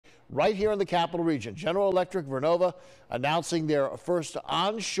right here in the capital region. General Electric Vernova announcing their first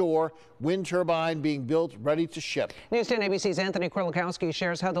onshore wind turbine being built, ready to ship. News 10 ABC's Anthony Krolakowski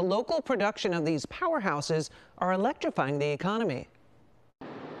shares how the local production of these powerhouses are electrifying the economy.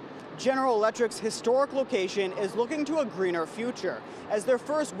 General Electric's historic location is looking to a greener future, as their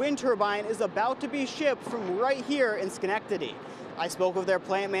first wind turbine is about to be shipped from right here in Schenectady. I spoke with their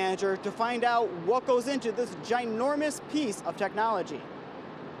plant manager to find out what goes into this ginormous piece of technology.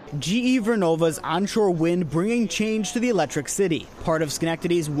 GE Vernova's onshore wind bringing change to the electric city. Part of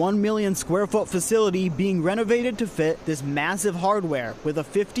Schenectady's 1 million square foot facility being renovated to fit this massive hardware with a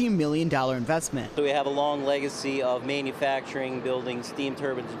 $50 million investment. So we have a long legacy of manufacturing, building steam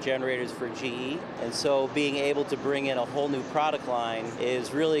turbines and generators for GE. And so being able to bring in a whole new product line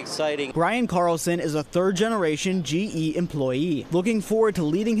is really exciting. Brian Carlson is a third generation GE employee, looking forward to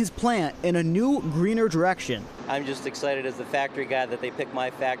leading his plant in a new, greener direction. I'm just excited as the factory guy that they picked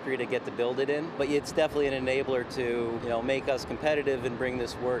my factory to get to build it in, but it's definitely an enabler to, make us competitive and bring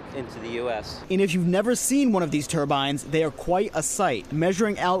this work into the U.S. And if you've never seen one of these turbines, they are quite a sight,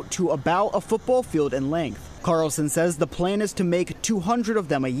 measuring out to about a football field in length. Carlson says the plan is to make 200 of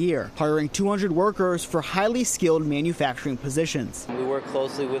them a year, hiring 200 workers for highly skilled manufacturing positions. We work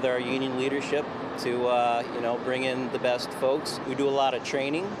closely with our union leadership to, bring in the best folks. We do a lot of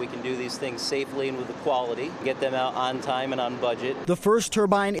training. We can do these things safely and with the quality, get them out on time and on budget. The first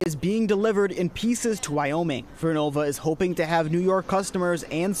turbine is being delivered in pieces to Wyoming. Vernova is hoping to have New York customers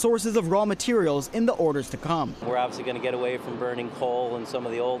and sources of raw materials in the orders to come. We're obviously going to get away from burning coal and some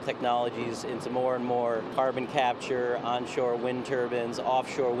of the old technologies into more and more carbon capture, onshore wind turbines,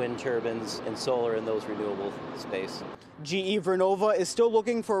 offshore wind turbines, and solar in those renewable space. GE Vernova is still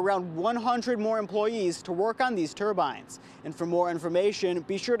looking for around 100 more employees to work on these turbines. And for more information,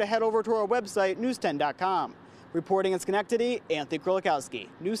 be sure to head over to our website, news10.com. Reporting in Schenectady, Anthony Krolakowski,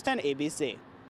 News 10 ABC.